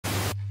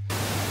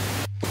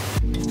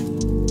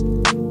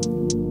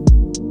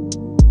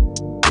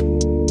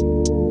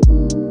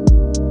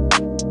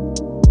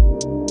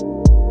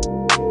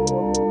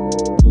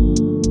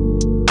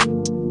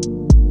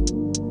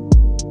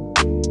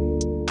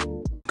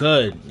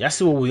good? Y'all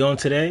see what we on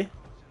today?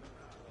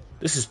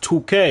 This is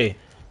 2K.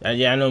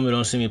 Yeah, I know we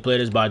don't see me play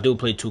this, but I do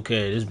play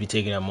 2K. This be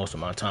taking up most of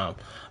my time.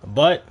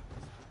 But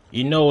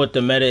you know what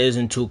the meta is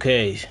in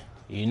 2K.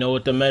 You know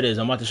what the meta is.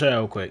 I'm about to show you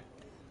real quick.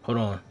 Hold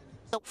on.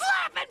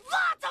 Flappin'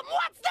 Flotsam,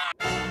 what's that?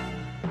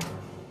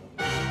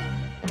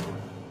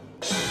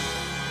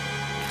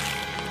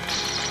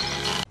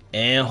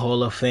 And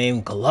Hall of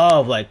Fame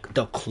glove, like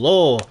the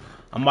claw.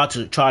 I'm about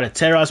to try to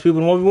terrorize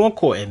people in 1v1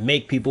 court and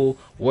make people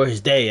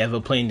worst day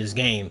ever playing this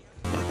game.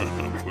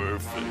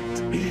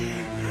 Perfect.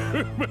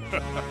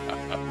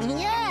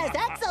 Yes,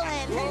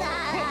 excellent.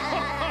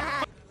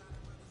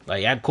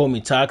 Like, y'all call me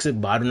toxic,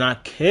 but I do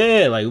not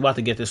care. Like, we about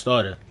to get this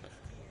started.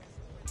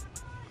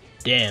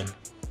 Damn.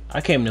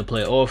 I came to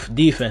play off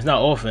defense,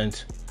 not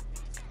offense.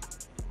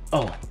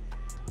 Oh.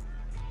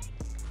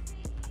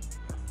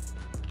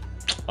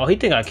 Oh, he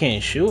think I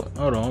can't shoot?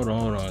 Hold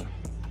on.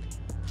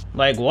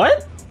 Like,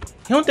 what?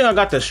 You don't think I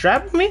got the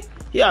strap with me?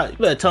 Yeah, you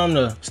better tell him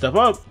to step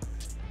up.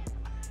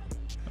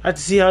 I have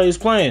to see how he's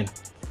playing.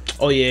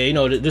 Oh, yeah, you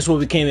know, this is what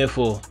we came here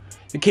for.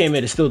 We came here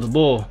to steal the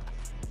ball.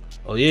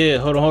 Oh, yeah,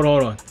 hold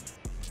on.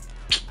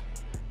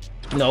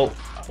 No.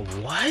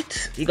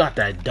 What? He got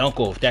that dunk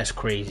off. That's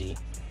crazy.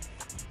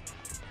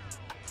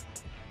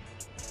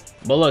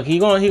 But look, he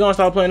gonna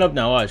start playing up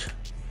now, watch.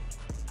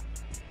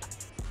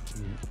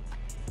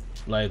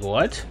 Like,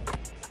 what?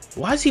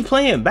 Why is he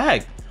playing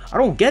back? I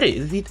don't get it.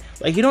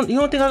 You don't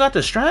think I got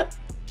the strap?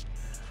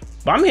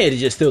 But I'm here to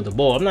just steal the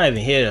ball. I'm not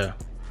even here to,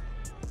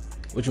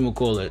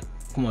 whatchamacallit.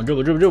 Come on,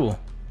 dribble.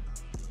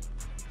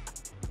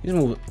 He's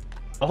moving.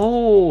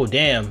 Oh,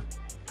 damn.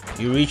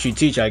 You reach, you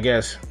teach, I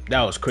guess.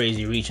 That was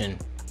crazy reaching.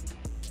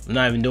 I'm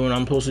not even doing what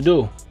I'm supposed to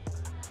do.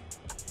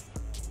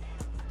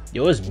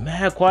 Yo, it's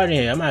mad quiet in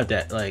here. I'm gonna have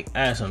to, like,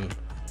 add some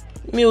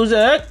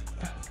music.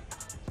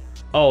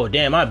 Oh,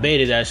 damn, I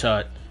baited that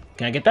shot.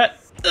 Can I get that?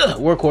 Ugh,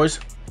 workhorse.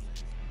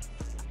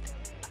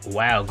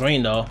 Wow,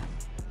 green though.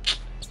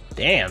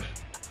 Damn.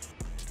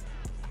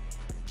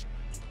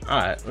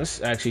 Alright, let's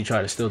actually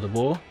try to steal the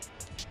ball.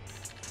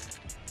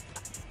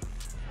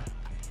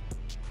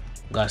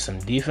 Got some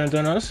defense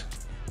on us.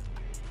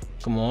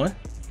 Come on.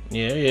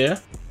 Yeah.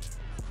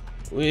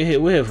 We're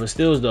here for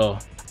steals though.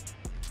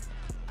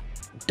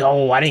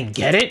 Oh, I didn't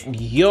get it?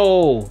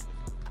 Yo.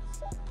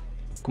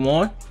 Come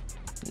on.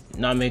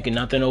 Not making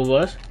nothing over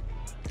us.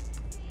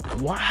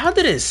 Why? How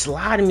did it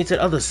slide me to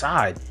the other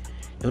side?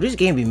 Yo, this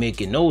game be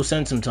making no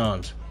sense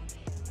sometimes.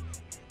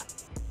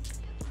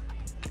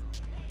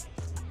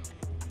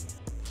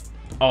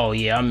 Oh,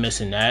 yeah, I'm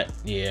missing that.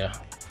 Yeah.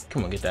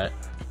 Come on, get that.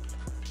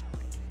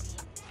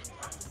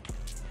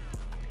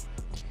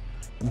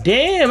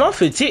 Damn, I'm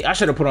fatigued. I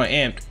should have put on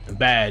amped.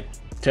 Bad.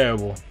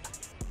 Terrible.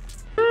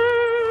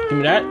 Give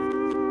me that.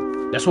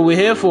 That's what we're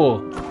here for.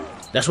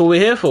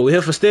 We're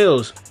here for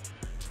steals.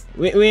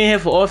 We ain't here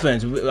for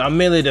offense. I'm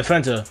mainly a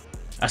defender.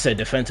 I said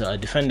defender. A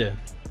defender.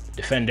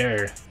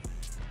 Defender.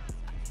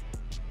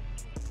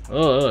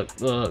 Oh,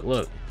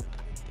 look.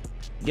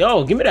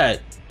 Yo, give me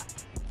that.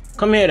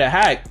 Come here to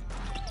hack.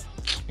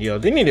 Yo,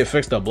 they need to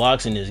fix the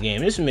blocks in this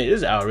game. This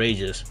is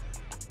outrageous.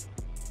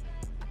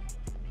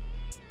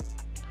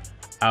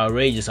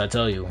 Outrageous, I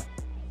tell you.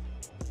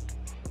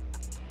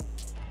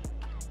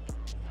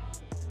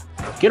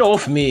 Get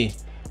off me.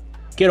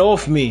 Get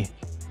off me. You're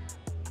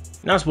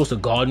not supposed to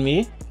guard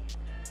me.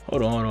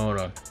 Hold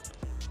on.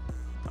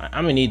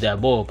 I'm gonna need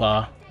that ball,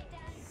 pa.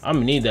 I'm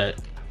gonna need that.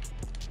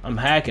 I'm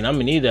hacking. I'm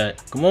gonna need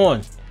that. Come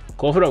on.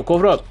 Cough it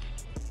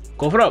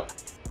up.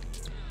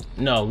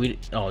 No,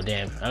 oh,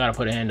 damn. I gotta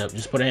put a hand up.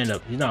 Just put a hand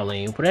up. He's not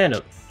letting you. Put a hand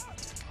up.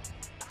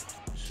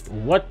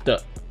 What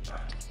the?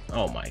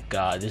 Oh, my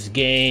God. This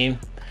game.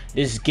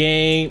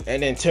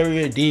 And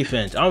interior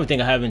defense. I don't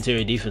think I have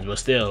interior defense, but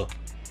still.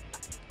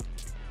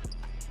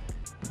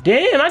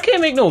 Damn, I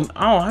can't make no.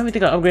 I don't even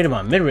think I upgraded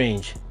my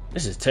mid-range.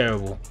 This is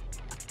terrible.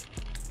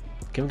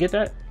 Can we get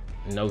that?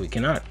 No, we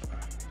cannot.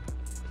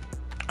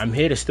 I'm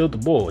here to steal the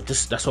ball.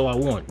 That's all I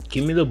want.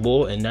 Give me the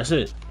ball and that's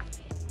it.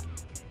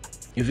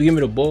 If you give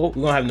me the ball,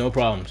 we're gonna have no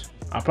problems.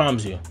 I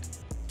promise you.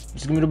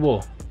 Just give me the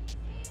ball.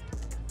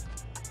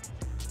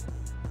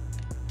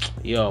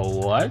 Yo,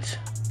 what?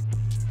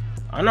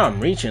 I know I'm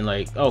reaching,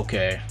 like,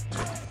 okay.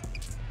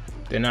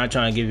 They're not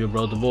trying to give your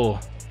bro the ball.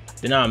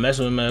 They're not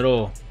messing with him at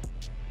all.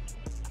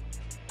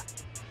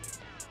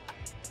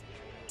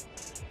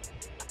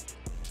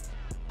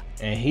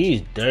 And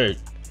he's dirt.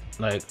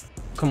 Like,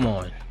 come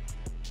on.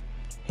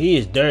 He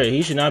is dirt.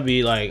 He should not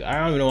be like, I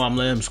don't even know why I'm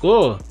letting him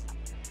score.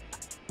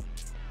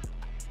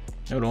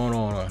 Hold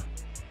on.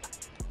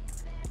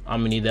 I'm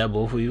gonna need that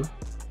ball for you.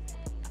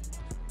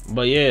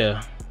 But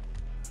yeah.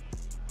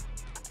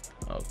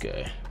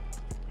 Okay.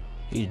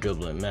 He's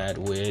dribbling mad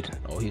weird.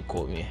 Oh, he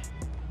caught me.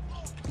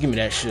 Give me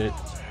that shit.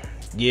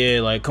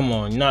 Yeah, like, come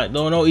on.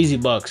 No easy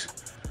bucks.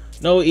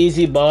 No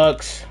easy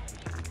bucks.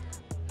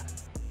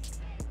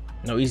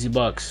 No easy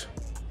bucks.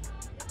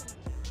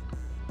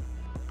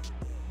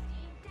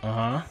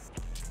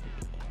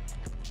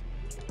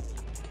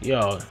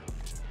 Yo.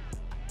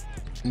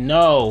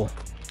 No.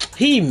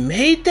 He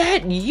made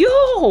that?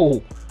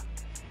 Yo.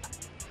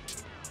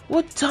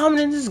 What time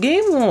is this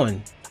game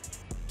on?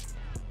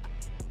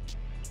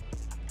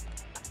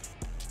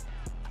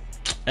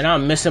 And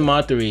I'm missing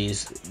my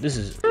threes. This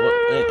is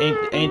what,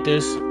 ain't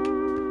this?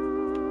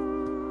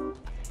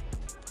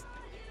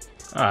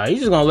 Alright, he's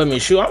just gonna let me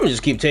shoot. I'm gonna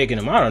just keep taking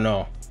him. I don't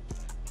know.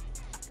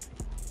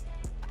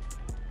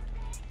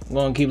 I'm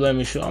gonna keep letting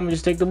me shoot. I'm gonna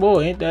just take the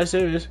ball. Ain't that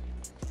serious?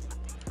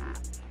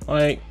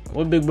 Like,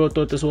 what big bro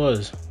thought this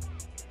was?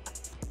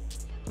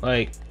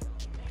 Like,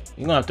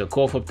 you're gonna have to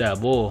cough up that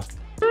ball.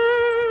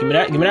 Give me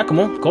that. Give me that. Come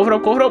on. Cough it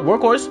up. Cough it up.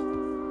 Workhorse.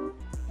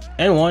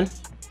 And one.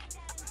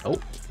 Oh,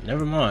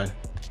 never mind.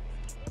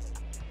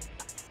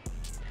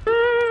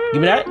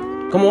 Give me that.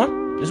 Come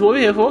on. This is what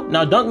we're here for.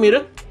 Now dunk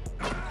meter.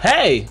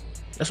 Hey,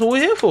 that's what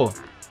we're here for.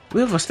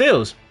 We're here for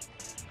steals.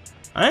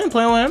 I ain't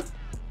playing with him.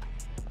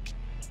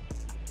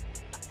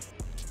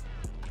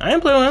 I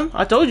ain't playing with him.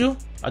 I told you.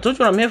 I told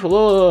you what I'm here for.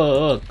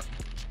 Look.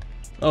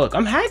 Look,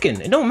 I'm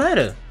hacking. It don't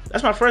matter.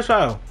 That's my first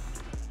foul.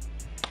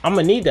 I'm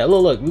gonna need that.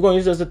 Look. We're gonna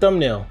use this as a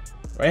thumbnail.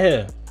 Right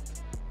here.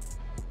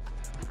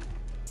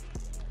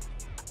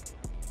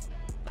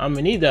 I'm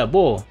gonna need that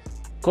ball.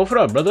 Cough it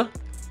up, brother.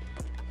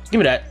 Give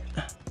me that.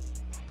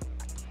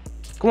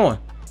 Come on.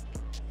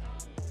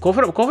 Cough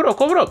it up, cough it up,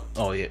 cough it up.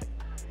 Oh, yeah.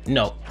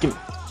 No. Give me.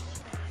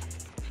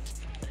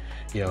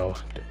 Yo,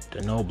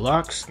 the no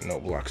blocks?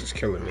 No blocks is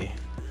killing me.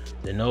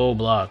 The no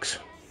blocks.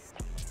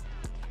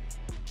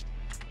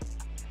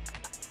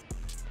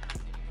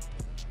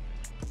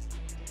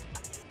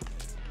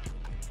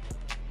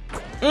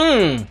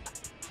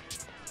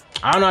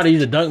 I don't know how to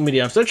use a dunk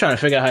meter. I'm still trying to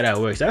figure out how that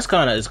works. It's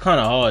kind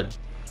of hard.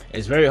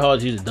 It's very hard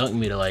to use a dunk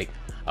meter. Like,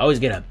 I always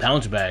get a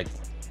bounce back.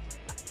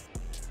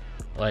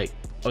 Like,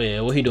 oh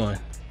yeah, what he doing?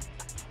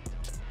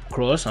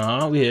 Cross,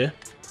 we here.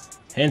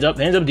 Hands up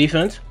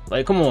defense.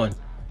 Like, come on.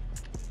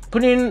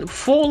 Put in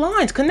 4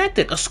 lines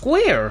connected, a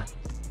square.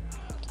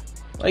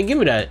 Like, give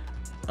me that.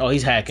 Oh,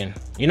 he's hacking.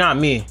 You're not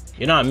me.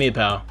 You're not me,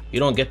 pal.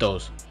 You don't get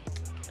those.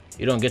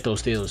 You don't get those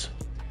steals.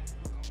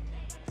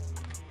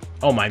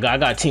 Oh my god, I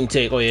got team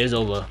take. Oh yeah, it's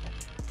over.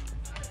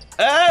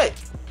 Hey!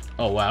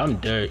 Oh wow, I'm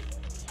dirt.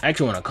 I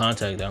actually want to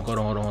contact them. Hold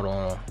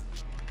on.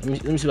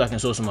 Let me see if I can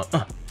source them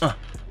up.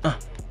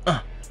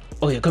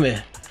 Oh yeah, come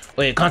here.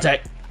 Oh yeah,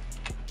 contact.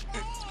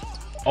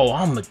 Oh,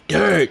 I'm a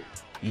dirt.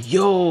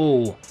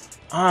 Yo,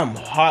 I'm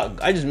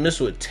hot. I just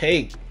missed with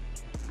take.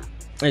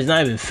 It's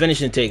not even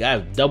finishing take. I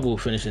have double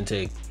finishing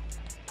take.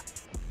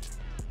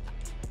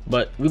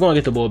 But we're gonna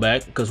get the ball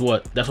back, because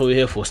what? That's what we're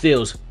here for.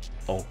 Steals.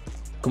 Oh,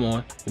 come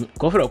on.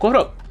 Cough it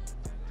up.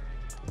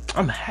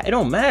 It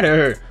don't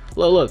matter.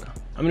 Look.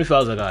 How many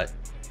fouls I got?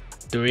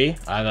 3.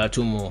 I got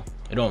 2 more.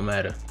 It don't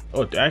matter.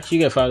 Oh, actually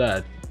you get 5 out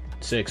of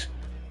 6.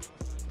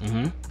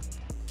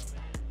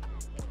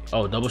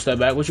 Oh, double step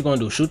back. What you gonna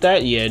do? Shoot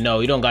that? Yeah, no,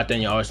 you don't got that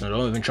in your arsenal.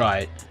 Don't even try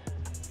it.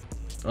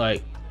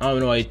 Like, I don't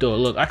know why you threw it.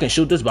 Look, I can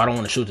shoot this, but I don't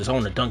want to shoot this. I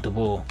want to dunk the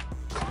ball.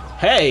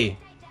 Hey!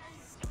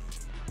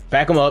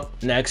 Back him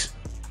up. Next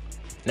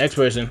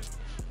person.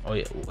 Oh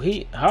yeah,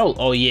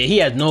 oh yeah, he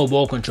has no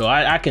ball control.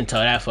 I can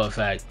tell that for a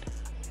fact.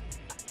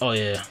 Oh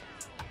yeah.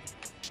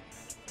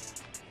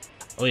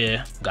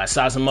 Gotta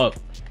size him up.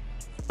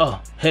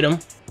 Oh, hit him.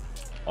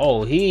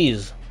 Oh,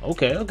 he's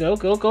okay.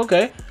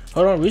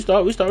 Hold on,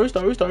 restart.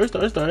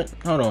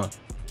 Hold on.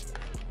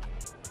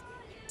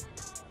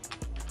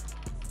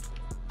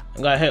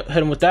 I gotta hit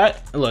him with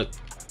that. Look.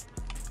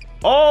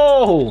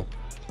 Oh,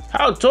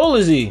 how tall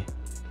is he? You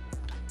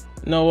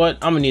know what?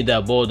 I'm gonna need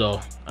that ball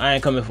though. I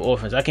ain't coming for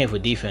offense. I came for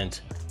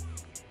defense.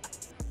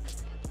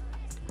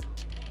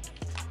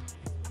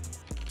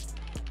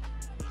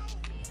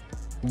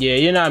 Yeah,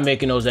 you're not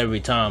making those every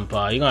time,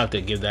 Pa. You're gonna have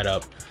to give that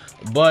up.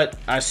 But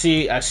I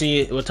see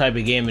what type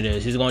of game it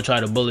is. He's gonna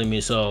try to bully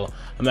me, so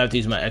I'm gonna have to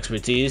use my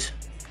expertise.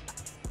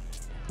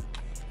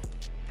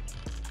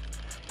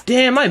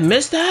 Damn, I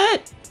missed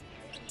that?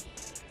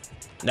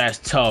 That's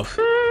tough.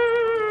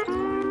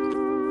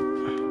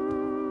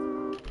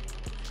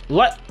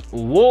 What?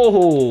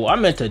 Whoa, I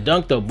meant to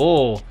dunk the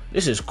ball.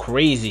 This is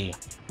crazy.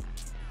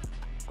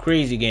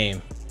 Crazy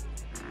game.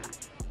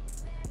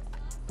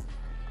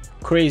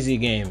 Crazy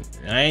game.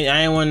 I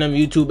ain't one of them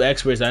YouTube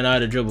experts. I know how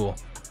to dribble.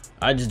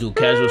 I just do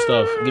casual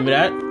stuff. Give me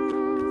that.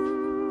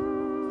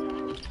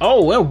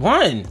 Oh, and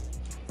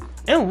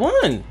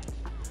one.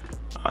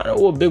 I don't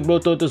know what big bro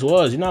thought this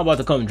was. You're not about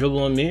to come dribble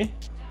on me.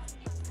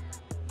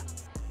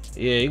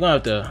 Yeah, you're gonna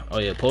have to. Oh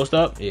yeah, post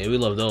up. Yeah, we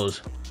love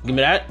those. Give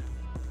me that.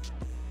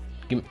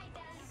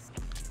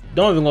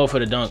 Don't even go for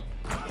the dunk.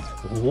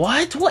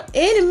 What? What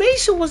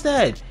animation was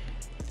that?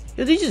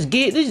 Yo, they just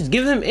give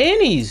him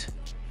annies.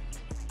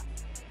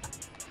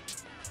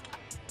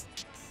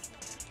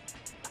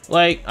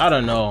 Like, I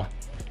don't know.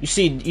 You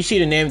see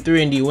the name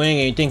 3 and D wing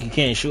and you think you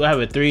can't shoot. I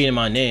have a 3 in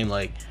my name.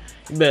 Like,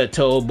 you better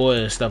tell old boy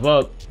to step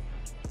up.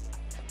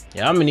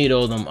 Yeah, I'm gonna need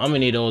all them. I'm gonna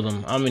need all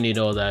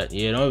that.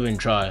 Yeah, don't even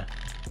try.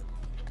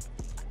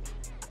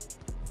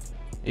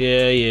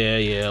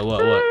 Yeah.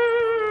 What?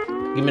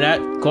 Give me that.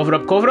 Cough it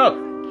up.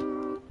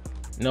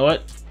 You know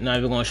what? Not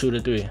even gonna shoot a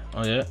 3.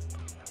 Oh yeah.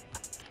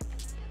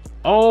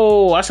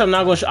 Oh, I said I'm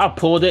not gonna shoot. I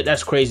pulled it.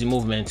 That's crazy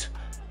movement.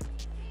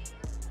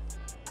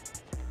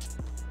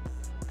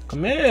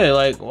 Come here,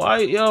 like, why,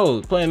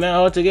 yo, playing man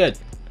hard to get.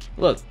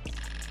 Look.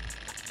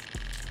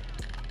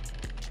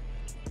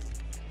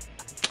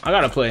 I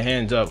gotta play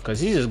hands up, because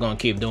he's just gonna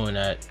keep doing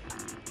that.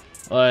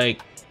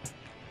 Like,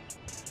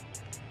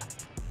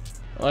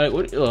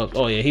 what, look,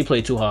 oh yeah, he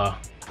played too hard.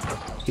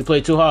 He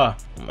played too hard.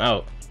 I'm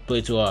out.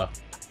 Played too hard.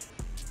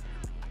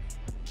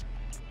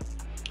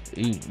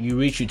 You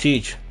reach, you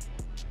teach.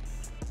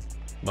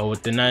 But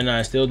with the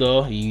 99 still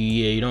though,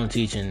 yeah, you don't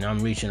teach and I'm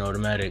reaching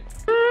automatic.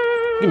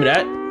 Give me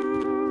that.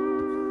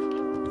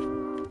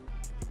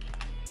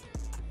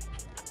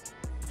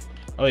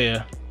 Oh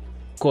yeah.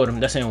 Caught him.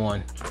 That's in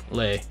one.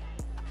 Lay.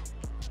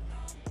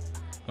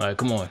 Alright,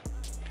 come on.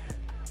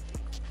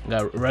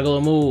 Got regular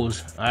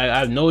moves. I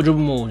have no dribble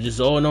moves, just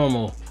all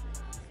normal.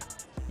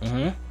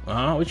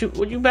 What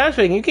you back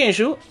faking? You can't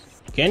shoot.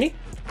 Can he?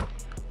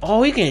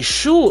 Oh, he can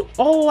shoot.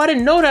 Oh, I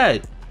didn't know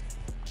that.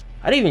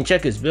 I didn't even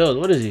check his build.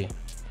 What is he?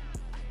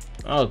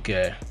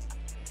 Okay.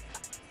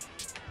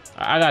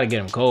 I gotta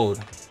get him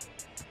cold.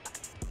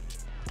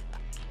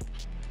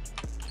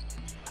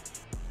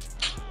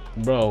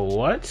 Bro,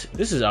 what?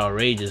 This is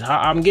outrageous.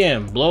 I'm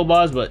getting blow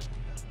bars, but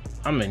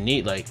I'm in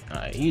need. Like,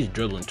 he's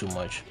dribbling too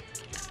much.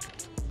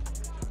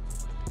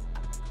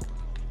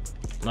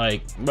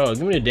 Like, bro,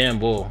 give me the damn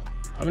ball.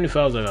 How many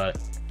fouls I got?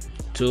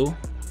 2?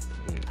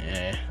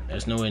 Yeah,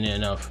 that's nowhere near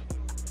enough.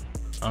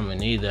 I'm gonna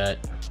need that.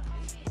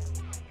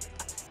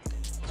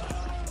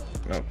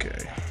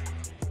 Okay.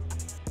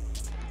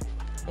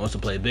 Wants to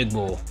play big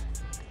ball.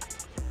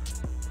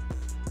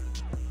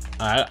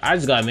 I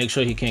just gotta make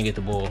sure he can't get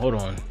the ball. Hold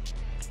on.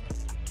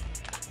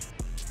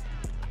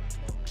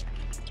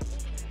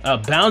 A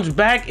bounce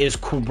back is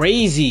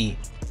crazy.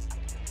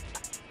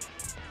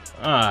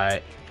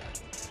 Alright.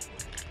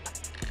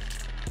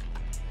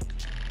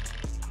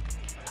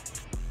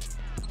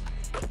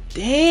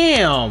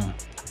 Damn.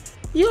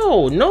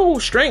 Yo, no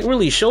strength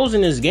really shows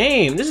in this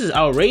game. This is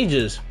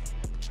outrageous.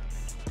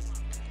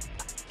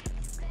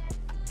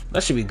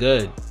 That should be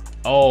good.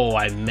 Oh,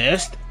 I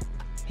missed.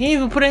 He didn't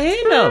even put a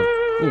hand up.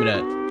 Give me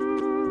that.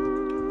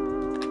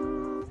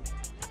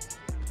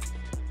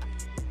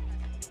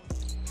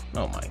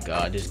 Oh my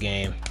god, this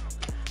game.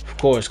 Of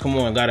course, come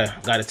on,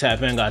 gotta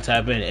tap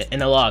in, in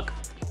the lock.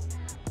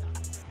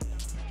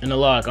 In the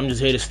lock. I'm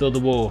just here to steal the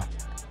ball.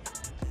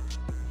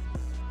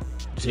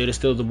 Just here to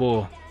steal the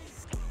ball.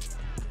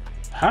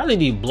 How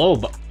did he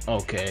blow?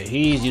 Okay,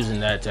 he's using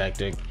that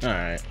tactic.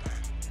 Alright.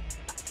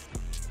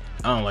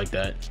 I don't like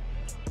that.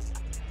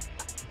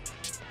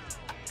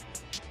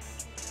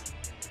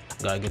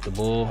 Gotta get the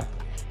ball.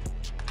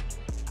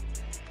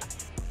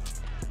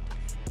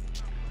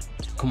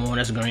 Come on,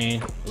 that's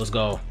green. Let's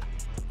go.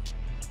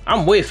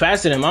 I'm way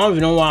faster than him. I don't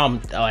even know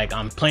why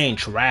I'm playing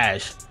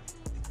trash.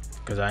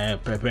 Cause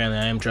apparently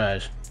I am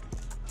trash.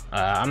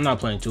 I'm not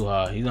playing too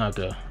hard. He's gonna have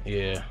to,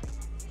 yeah.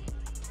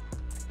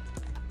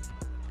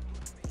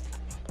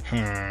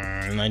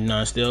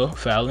 99 still,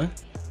 fouling.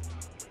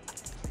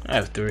 I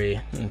have 3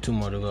 and 2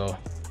 more to go.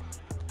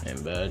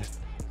 Ain't bad.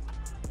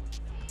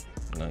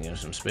 I'm gonna give him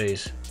some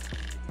space.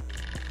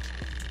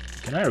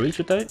 Can I reach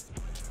with that?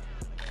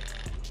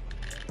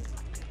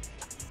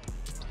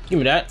 Give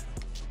me that.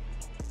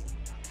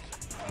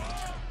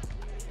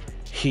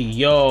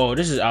 Yo,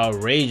 this is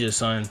outrageous,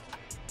 son.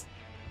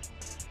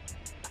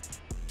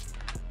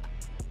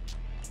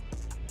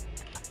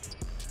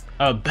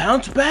 A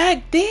bounce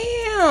back?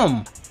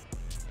 Damn.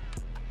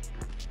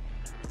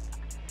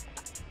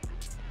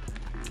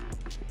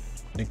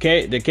 The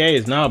K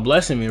is not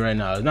blessing me right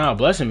now. It's not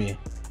blessing me.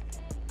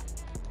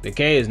 The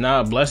K is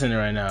not blessing it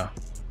right now.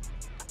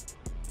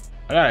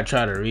 I gotta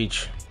try to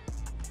reach.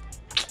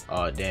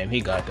 Oh damn,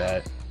 he got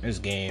that. This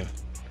game.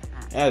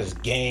 That's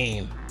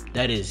game.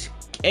 That is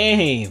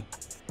game.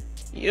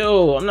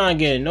 Yo, I'm not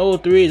getting no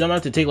 3s. I'm gonna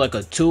have to take like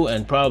a 2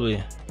 and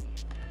probably.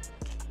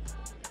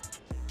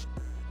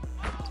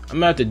 I'm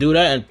gonna have to do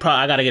that and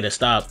I gotta get a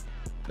stop.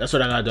 That's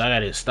what I gotta do. I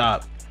gotta get a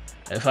stop.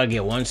 If I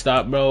get 1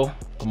 stop, bro,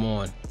 come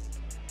on.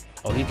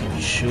 Oh, he can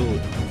shoot.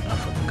 I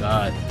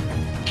forgot.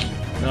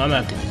 No, I'm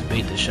gonna have to just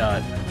bait the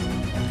shot.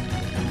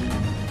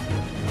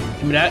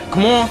 Give me that.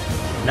 Come on.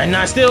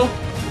 99 still.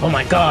 Oh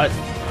my god.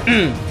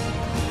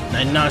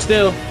 99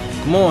 still.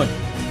 Come on.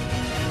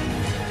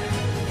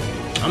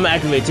 I'm gonna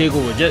activate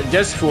takeover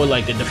just for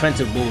like the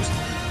defensive boost.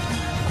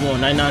 Come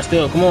on, 99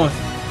 still. Come on.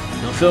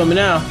 Don't feel me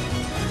now.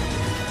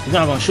 He's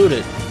not gonna shoot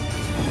it.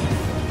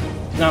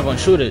 He's not gonna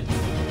shoot it.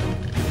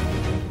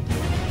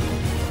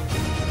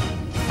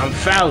 I'm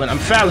fouling. I'm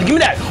fouling. Give me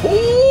that.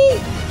 Ooh.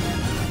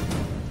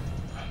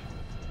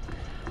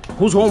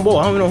 Who's home ball?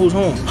 I don't even know who's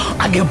home.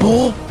 I get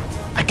ball.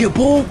 I get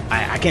ball.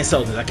 I can't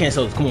sell this. I can't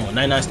sell this. Come on.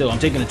 99 still. I'm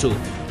taking the 2.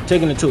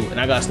 Taking the 2. And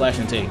I got slash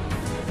and take.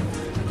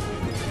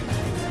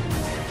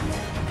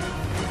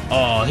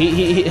 Oh,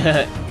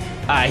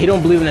 alright, he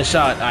don't believe in the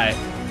shot. Alright.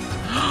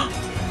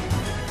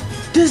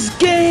 This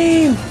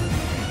game.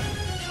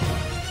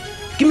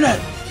 Give me that.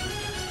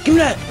 Give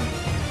me that.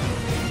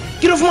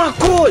 Get off my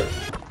court.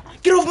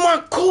 Get off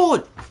my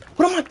court.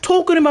 What am I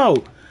talking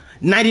about?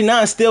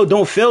 99 still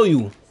don't fail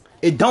you.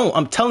 It don't.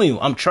 I'm telling you,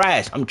 I'm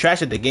trash. I'm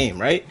trash at the game,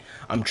 right?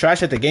 I'm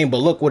trash at the game, but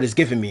look what it's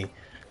giving me.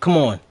 Come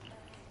on.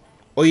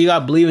 All you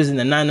got believers in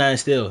the 99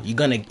 still. You're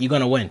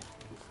gonna win.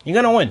 You're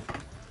gonna win.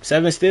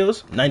 7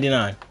 steals,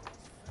 99.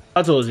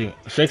 I told you.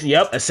 6,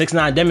 yep, a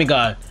 6'9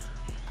 demigod.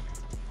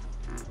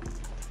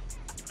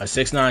 A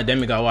 6'9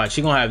 demigod. Watch.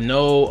 She gonna have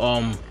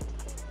no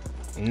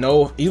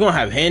he's gonna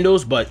have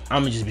handles, but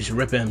I'm gonna just be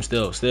ripping him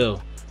still. Cause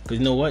you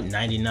know what?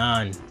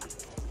 99.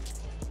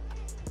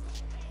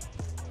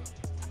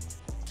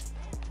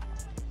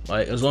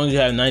 Like, as long as you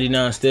have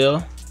 99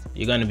 still,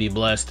 you're gonna be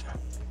blessed.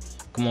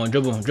 Come on,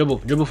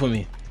 dribble for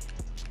me.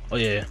 Oh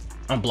yeah,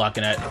 I'm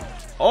blocking that.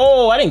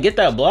 Oh, I didn't get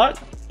that block.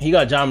 He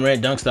got Ja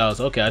Morant dunk styles.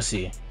 Okay, I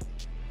see.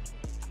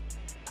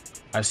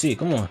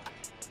 Come on.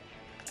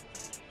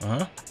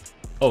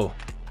 Oh.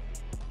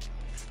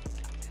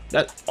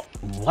 That.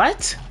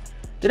 What?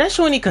 Did that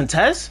show any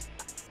contest?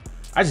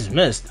 I just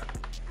missed.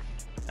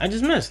 I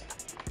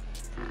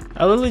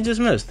literally just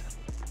missed.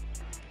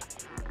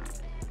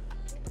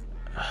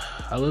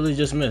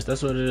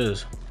 That's what it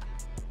is.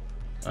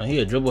 He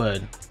a dribble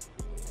head.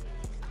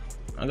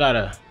 I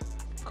gotta.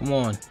 Come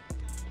on.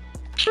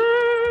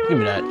 Give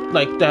me that.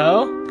 Like the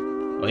hell?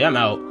 Oh yeah, I'm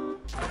out.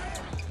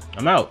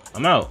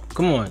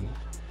 Come on.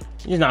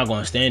 He's not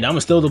gonna stand. I'm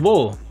gonna steal the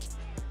ball.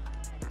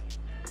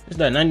 It's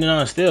that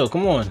 99 steal.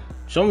 Come on.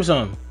 Show me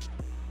something.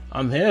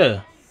 I'm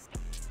here.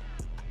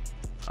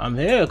 Come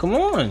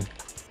on.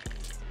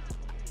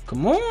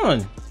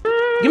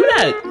 Give me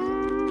that.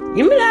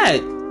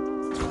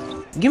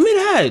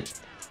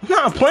 I'm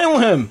not playing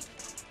with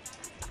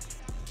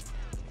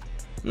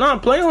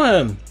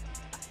him.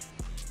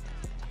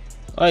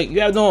 Like,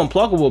 you have no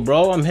unpluckable,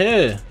 bro. I'm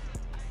here.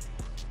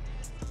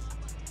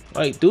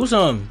 Like, do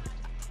something.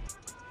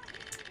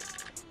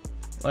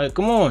 Like,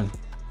 come on.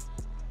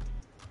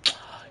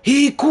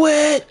 He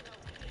quit.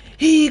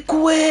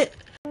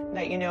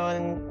 That you know,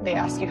 and they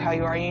ask you how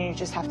you are, you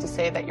just have to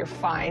say that you're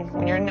fine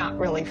when you're not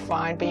really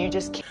fine, but you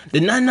just can't. The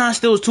 99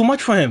 still was too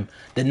much for him.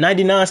 The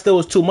 99 still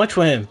was too much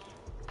for him.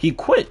 He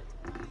quit.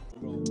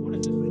 Bro, what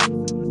is this?